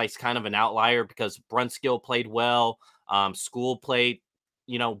 I feel like it's kind of an outlier because Brunskill played well. School played,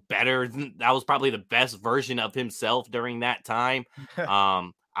 better. That was probably the best version of himself during that time.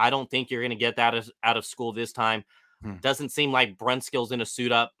 I don't think you're going to get that out of School this time. Doesn't seem like Brunskill's in a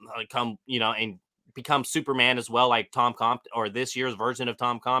suit up, and become Superman as well, like Tom Compton or this year's version of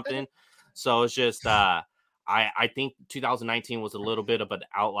Tom Compton. So it's just, I think 2019 was a little bit of an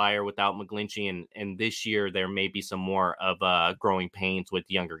outlier without McGlinchey, and this year there may be some more of growing pains with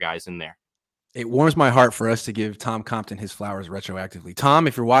younger guys in there. It warms my heart for us to give Tom Compton his flowers retroactively. Tom,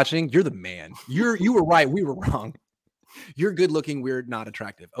 if you're watching, you're the man. You were right. We were wrong. You're good looking. We're not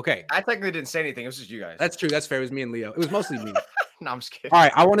attractive. Okay. I technically didn't say anything. It was just you guys. That's true. That's fair. It was me and Leo. It was mostly me. No, I'm just kidding. All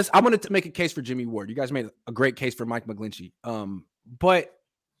right. I want to make a case for Jimmy Ward. You guys made a great case for Mike McGlinchey. But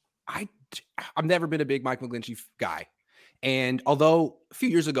I've never been a big Mike McGlinchey guy. And although a few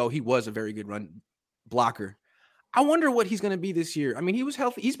years ago he was a very good run blocker, I wonder what he's going to be this year. I mean, he was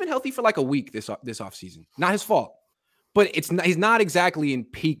healthy. He's been healthy for like a week this offseason. Not his fault. But he's not exactly in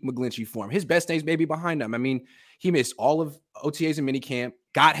peak McGlinchey form. His best days may be behind him. I mean, he missed all of OTAs and minicamp,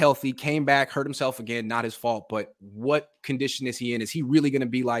 got healthy, came back, hurt himself again. Not his fault. But what condition is he in? Is he really going to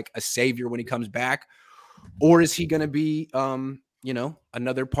be like a savior when he comes back? Or is he going to be,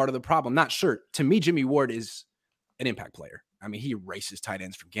 another part of the problem? Not sure. To me, Jimmy Ward is an impact player. I mean, he erases tight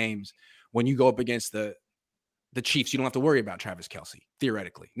ends from games. When you go up against the Chiefs, you don't have to worry about Travis Kelce,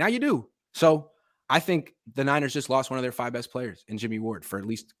 theoretically. Now you do. So I think the Niners just lost one of their 5 best players in Jimmy Ward for at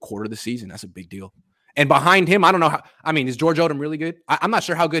least a quarter of the season. That's a big deal. And behind him, I don't know how. I mean, is George Odom really good? I'm not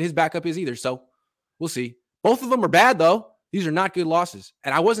sure how good his backup is either. So we'll see. Both of them are bad, though. These are not good losses.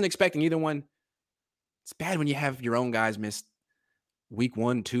 And I wasn't expecting either one. It's bad when you have your own guys miss week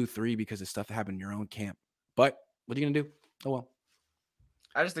 1, 2, 3 because of stuff that happened in your own camp. But what are you going to do? Oh, well.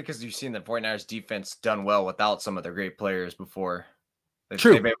 I just think because you've seen the 49ers defense done well without some of their great players before.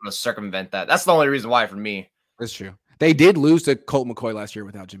 True. They've been able to circumvent that. That's the only reason why for me. That's true. They did lose to Colt McCoy last year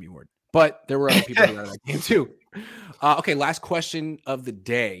without Jimmy Ward. But there were other people that that game too. Okay, last question of the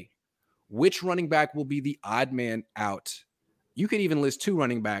day. Which running back will be the odd man out? You could even list 2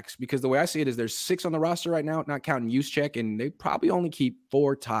 running backs because the way I see it is there's 6 on the roster right now, not counting Juszczyk, and they probably only keep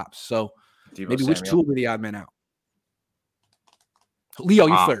 4 tops. So maybe which 2 will be the odd man out? Leo,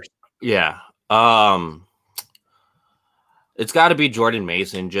 you first. Yeah. It's got to be Jordan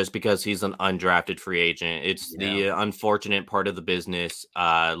Mason just because he's an undrafted free agent. It's the unfortunate part of the business.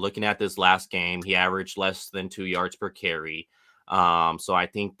 Looking at this last game, he averaged less than 2 yards per carry. So I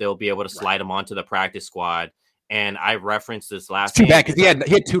think they'll be able to slide him onto the practice squad. And I referenced this last game. Too bad because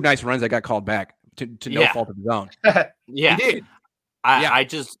he had 2 nice runs that got called back to no fault of his own. Yeah. He did. I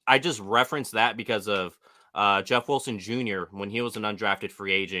just referenced that because of Jeff Wilson Jr., when he was an undrafted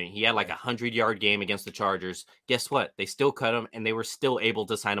free agent, he had like a 100-yard game against the Chargers. Guess what? They still cut him, and they were still able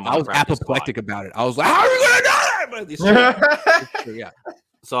to sign him on the practice squad. I was apoplectic about it. I was like, how are you going to do that? It's true, yeah.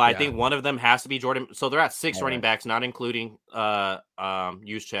 So I think one of them has to be Jordan. So they're at 6 running backs, not including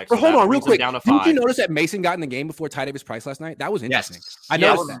Juszczyk. So hold on real quick. Down to 5. Didn't you notice that Mason got in the game before Ty Davis Price last night? That was interesting. Yes. I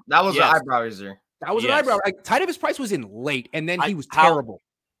noticed that. That was an eyebrow raiser. That was an eyebrow. Like, Ty Davis Price was in late, and then he was terrible.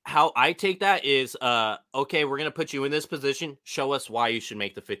 How I take that is, okay, we're gonna put you in this position. Show us why you should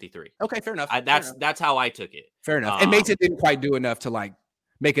make the 53. Okay, fair enough. That's how I took it. Fair enough. And Mason didn't quite do enough to like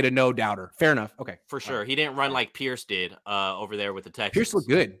make it a no doubter. Fair enough. Okay, for sure. He didn't run like Pierce did over there with the Texans. Pierce looked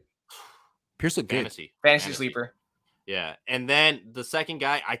good. Fantasy sleeper. Yeah, and then the second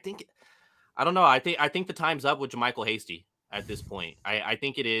guy, I don't know. I think the time's up with JaMycal Hasty at this point. I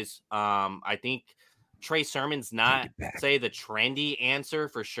think it is. I think Trey Sermon's not say the trendy answer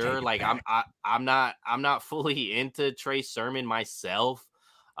for sure. Like I'm not fully into Trey Sermon myself,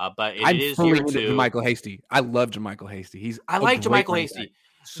 but it is fully year 2. JaMycal Hasty. I love JaMycal Hasty. I like JaMycal Hasty.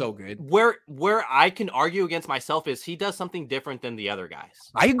 So good. Where I can argue against myself is he does something different than the other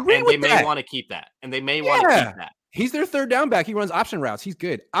guys. I agree and with that. They may want to keep that. And they may want to keep that. He's their third down back. He runs option routes. He's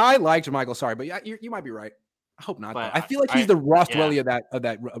good. I like JaMycal. Sorry, but you might be right. I hope not. I feel like he's the Ross Dwelly of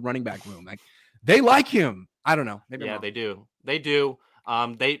that running back room. Like they like him. I don't know. Maybe they do. They do.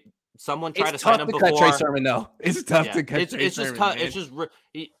 Someone tried to sign him before. Cut Trey Sermon, though. It's tough to cut. It's just tough. It's just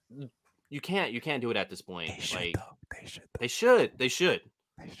you can't do it at this point. They should.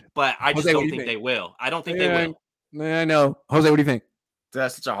 But I just don't think they will. I don't think they will. I know. Jose, what do you think?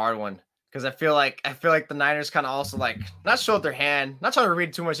 That's such a hard one because I feel like the Niners kind of also like not show their hand. Not trying to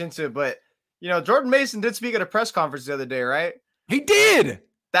read too much into it, but Jordan Mason did speak at a press conference the other day, right? He did.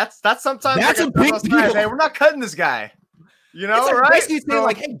 That's sometimes that's a big deal. Hey, we're not cutting this guy. It's right? Basically saying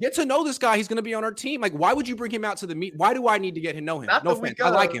like, hey, get to know this guy. He's going to be on our team. Like, why would you bring him out to the meet? Why do I need to get to know him? No offense. I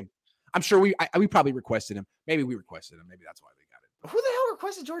like him. I'm sure we probably requested him. Maybe we requested him. Maybe that's why we got it. Who the hell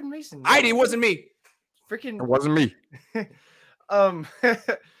requested Jordan Mason? I did. It wasn't me. Freaking. It wasn't me. I'm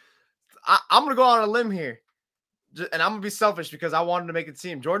gonna go on a limb here, and I'm gonna be selfish because I wanted to make a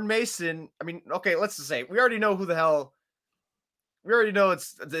team. Jordan Mason. I mean, okay, let's just say we already know who the hell. We already know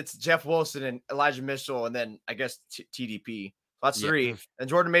it's Jeff Wilson and Elijah Mitchell, and then I guess TDP. That's three, and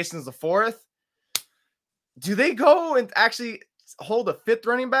Jordan Mason's the fourth. Do they go and actually hold a fifth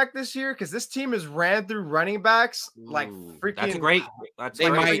running back this year? Because this team is ran through running backs like freaking. That's great.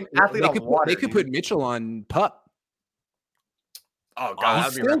 They could put Mitchell on PUP. Oh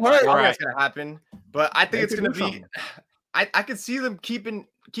god, that'd be hurt. That's gonna happen. But I think it's gonna be. I could see them keeping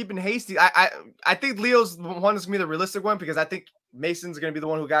Hasty. I think Leo's the one that's gonna be the realistic one because I think Mason's gonna be the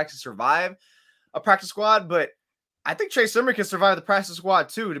one who can actually survive a practice squad. But I think Trey Sermon can survive the practice squad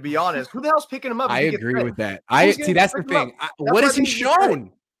too. To be honest, who the hell's picking him up? I agree with that. I see. That's the thing. What has he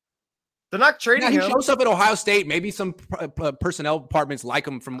shown? They're not trading him. He shows up at Ohio State. Maybe some personnel departments like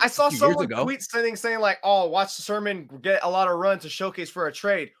him from. I saw someone tweet saying like, "Oh, watch Sermon get a lot of run to showcase for a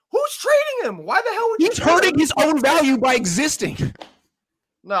trade." Who's trading him? Why the hell would you? He's hurting his own value by existing.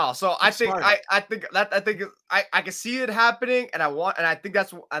 No, so I think I can see it happening, and I think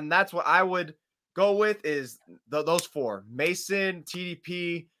that's what I would go with is those four: Mason,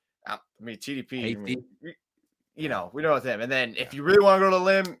 TDP. TDP. We know with him. And then if you really want to go to the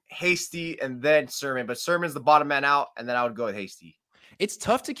limb, Hasty and then Sermon. But Sermon's the bottom man out, and then I would go with Hasty. It's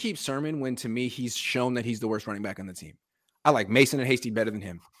tough to keep Sermon when, to me, he's shown that he's the worst running back on the team. I like Mason and Hasty better than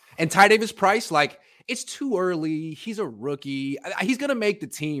him. And Ty Davis Price, like, it's too early. He's a rookie. He's going to make the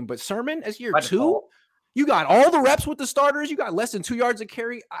team. But Sermon, as year two, you got all the reps with the starters. You got less than 2 yards of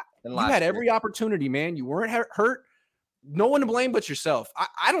carry. You had every opportunity, man. You weren't hurt. No one to blame but yourself.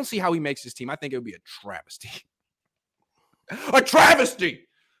 I don't see how he makes his team. I think it would be a travesty. A travesty.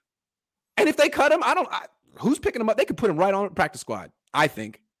 And if they cut him, who's picking him up? They could put him right on practice squad, I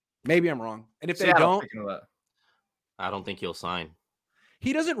think. Maybe I'm wrong. And if they don't, I don't think he'll sign.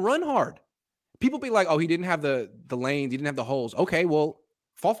 He doesn't run hard. People be like, oh, he didn't have the lanes. He didn't have the holes. Okay, well,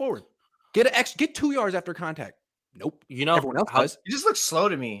 fall forward. Get 2 yards after contact. Nope. Everyone else does. He just looks slow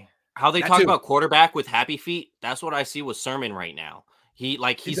to me. How they talk about quarterback with happy feet. That's what I see with Sermon right now. He's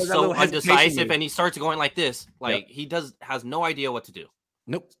so undecisive and he starts going like this. Like he has no idea what to do.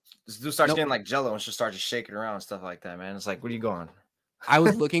 Nope. This dude starts getting like jello and just starts just shaking around and stuff like that, man. It's like, where are you going? I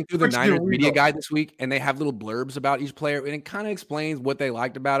was looking through the Niners media guide this week, and they have little blurbs about each player, and it kind of explains what they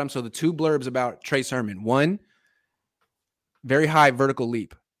liked about him. So the two blurbs about Trey Sermon: 1, very high vertical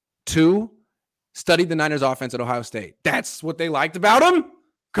leap. 2, studied the Niners offense at Ohio State. That's what they liked about him?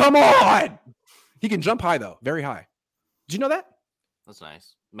 Come on! He can jump high, though. Very high. Did you know that? That's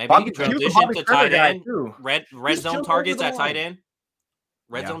nice. Maybe he can transition to tight end. Red zone targets at tight end.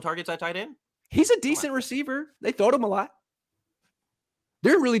 Red zone targets at tight end. He's a decent receiver. They throw him a lot.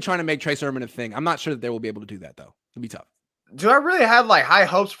 They're really trying to make Trey Sermon a thing. I'm not sure that they will be able to do that, though. It'll be tough. Dude, I really had like high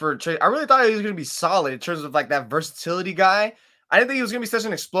hopes for Trey. I really thought he was going to be solid in terms of like that versatility guy. I didn't think he was going to be such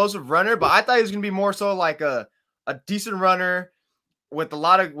an explosive runner, but I thought he was going to be more so like a decent runner with a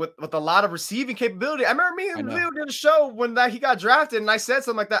lot of receiving capability. I remember me and Leo did a show when he got drafted, and I said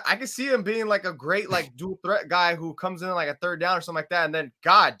something like that. I could see him being like a great like dual threat guy who comes in like a third down or something like that. And then,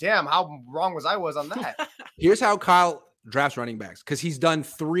 god damn, how wrong I was on that. Here's how Kyle drafts running backs, because he's done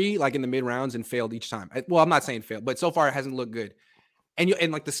 3 like in the mid rounds and failed each time. Well, I'm not saying failed, but so far it hasn't looked good.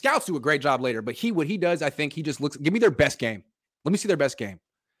 And like the scouts do a great job later, but what he does, I think he just looks, give me their best game. Let me see their best game.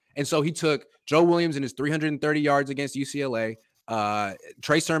 And so he took Joe Williams and his 330 yards against UCLA.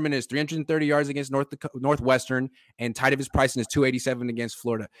 Trey Sermon is 330 yards against Northwestern, and Ty Davis Price is 287 against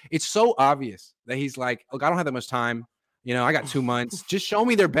Florida. It's so obvious that he's like, look, I don't have that much time. I got 2 months. Just show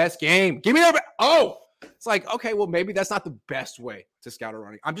me their best game. Give me their it's like, okay, well, maybe that's not the best way to scout a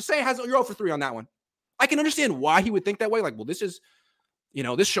running. I'm just saying, you're 0 for 3 on that one. I can understand why he would think that way. Like, well, this is,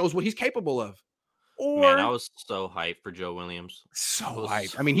 this shows what he's capable of. Or, man, I was so hyped for Joe Williams. So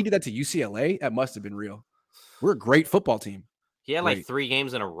hyped. I mean, he did that to UCLA. That must have been real. We're a great football team. He had like 3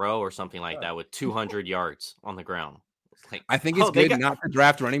 games in a row or something like that with 200 yards on the ground. Like, I think it's good not to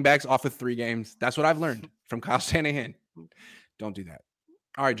draft running backs off of 3 games. That's what I've learned from Kyle Shanahan. Don't do that.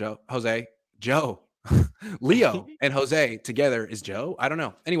 All right, Joe, Leo and Jose together is Joe. I don't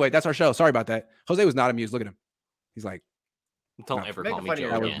know. Anyway, that's our show. Sorry about that. Jose was not amused. Look at him. He's like, don't ever call me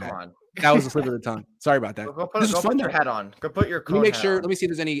Joe again. That was a slip of the tongue. Sorry about that. Go put your hat on. Go put your Cohn hat on. Let me see if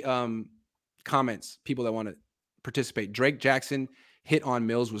there's any comments, people that want to participate. Drake Jackson hit on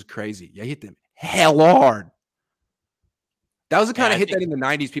Mills was crazy. Yeah, he hit them hell hard. That was the kind of hit that in the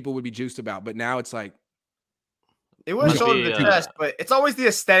 90s people would be juiced about, but now it's like it was showing the test, but it's always the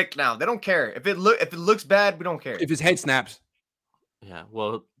aesthetic now. They don't care. If it looks bad, we don't care. If his head snaps. Yeah,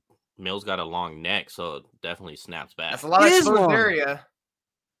 well, Mills got a long neck, so it definitely snaps back. That's a lot of exposed area.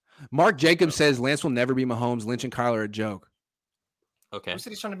 Mark Jacobs says Lance will never be Mahomes. Lynch and Kyle are a joke. Okay. Who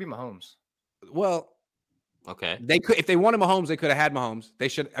said he's trying to be Mahomes? Well, okay. They could, if they wanted Mahomes, they could have had Mahomes. They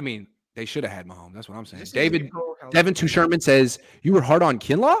should have had Mahomes. That's what I'm saying. Devin Two Sherman says you were hard on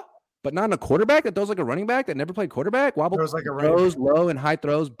Kinlaw, but not on a quarterback that throws like a running back that never played quarterback. Wobble throws, low and high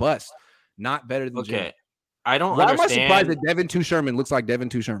throws, bust. Not better than Jimmy. I don't understand. Why am I surprised that Devin Two Sherman looks like Devin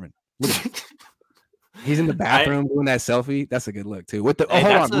Two Sherman? He's in the bathroom doing that selfie. That's a good look too. With the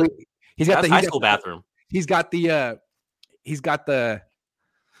hold on, he's got the high school bathroom. He's got the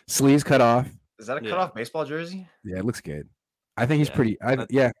sleeves cut off. Is that a cut off baseball jersey? Yeah, it looks good. I think he's pretty.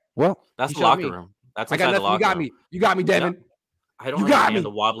 Well, that's the locker room. That's inside the locker room. You got me, Devin. I don't understand the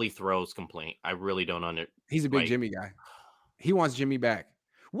wobbly throws complaint. I really don't understand. He's a big Jimmy guy. He wants Jimmy back.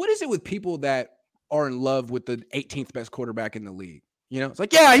 What is it with people that are in love with the 18th best quarterback in the league? You know, it's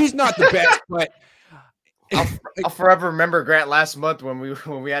like, yeah, he's not the best, but I'll forever remember, Grant, last month when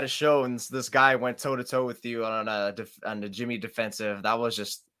we had a show and this guy went toe to toe with you on the Jimmy defensive. That was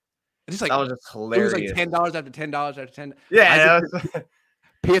just that was just hilarious. It was like $10 after $10 after $10. Yeah.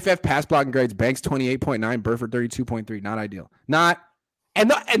 PFF pass blocking grades: Banks 28.9, Burford 32.3. Not ideal.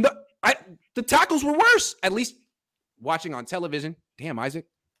 The tackles were worse. At least watching on television. Damn, Isaac.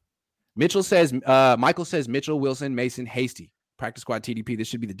 Michael says Mitchell, Wilson, Mason, Hasty. Practice squad TDP. This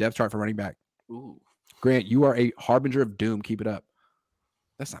should be the depth chart for running back. Ooh. Grant, you are a harbinger of doom. Keep it up.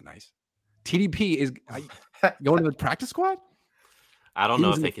 That's not nice. TDP is going to the practice squad? I don't know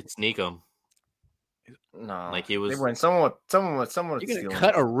if they could sneak him. No, like it was. Someone. You're gonna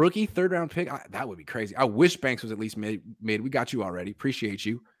cut a rookie 3rd round pick? That would be crazy. I wish Banks was at least mid. We got you already. Appreciate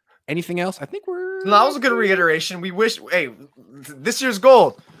you. Anything else? I think we're. No, that was a good reiteration. We wish. Hey, this year's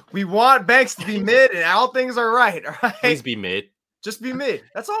goal. We want Banks to be mid, and all things are right. All right. Please be mid. Just be mid.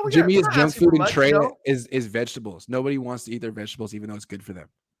 That's all we. Jimmy is junk food, and Trey is vegetables. Nobody wants to eat their vegetables, even though it's good for them.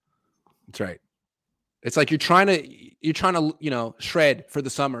 That's right. It's like you're trying to, shred for the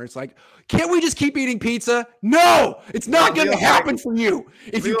summer. It's like, can't we just keep eating pizza? No, it's not going to happen for you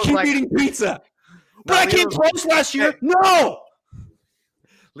if you keep eating pizza. But I came close last year. No.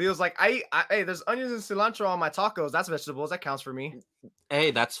 Leo's like, hey, there's onions and cilantro on my tacos. That's vegetables. That counts for me.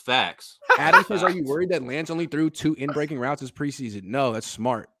 Hey, that's facts. Adam says, are you worried that Lance only threw 2 in-breaking routes this preseason? No, that's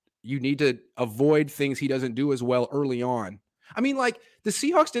smart. You need to avoid things he doesn't do as well early on. I mean, like the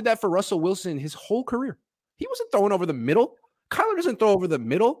Seahawks did that for Russell Wilson his whole career. He wasn't throwing over the middle. Kyler doesn't throw over the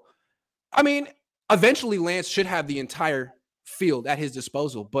middle. I mean, eventually Lance should have the entire field at his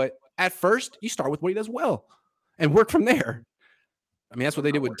disposal. But at first, you start with what he does well and work from there. I mean, that's what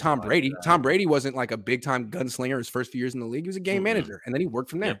they did with Tom Brady. Tom Brady wasn't like a big-time gunslinger his first few years in the league. He was a game manager, and then he worked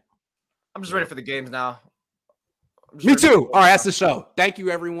from there. I'm just ready for the games now. Me too. All right, that's the show. Thank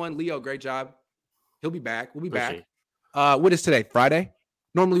you, everyone. Leo, great job. He'll be back. We'll be back. What is today? Friday?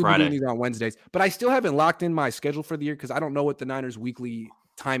 Normally we're doing these on Wednesdays, but I still haven't locked in my schedule for the year because I don't know what the Niners' weekly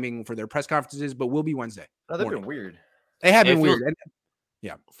timing for their press conferences is, but we'll be Wednesday. Oh, they've been weird. They have been weird.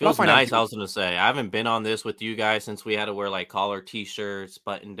 Feels nice. I was going to say, I haven't been on this with you guys since we had to wear like collar t-shirts,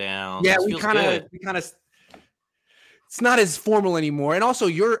 button down. Yeah, we kind of, it's not as formal anymore. And also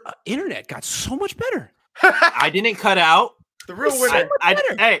your internet got so much better. I didn't cut out. The real winner.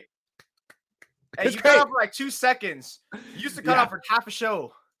 Hey, That's you great. cut off for like 2 seconds. You used to cut off for half a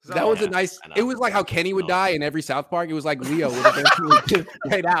show. That was a nice. It was like how Kenny would die in every South Park. It was like Leo would eventually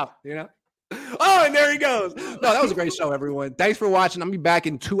get out. Oh, and there he goes. No, that was a great show, everyone. Thanks for watching. I'm gonna be back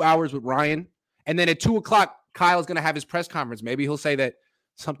in 2 hours with Ryan, and then at 2:00, Kyle's gonna have his press conference. Maybe he'll say that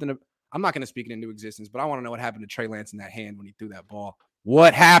something. I'm not gonna speak it into existence, but I want to know what happened to Trey Lance in that hand when he threw that ball.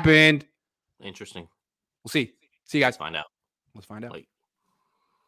 What happened? Interesting. We'll see. See you guys. Let's find out. Let's find out.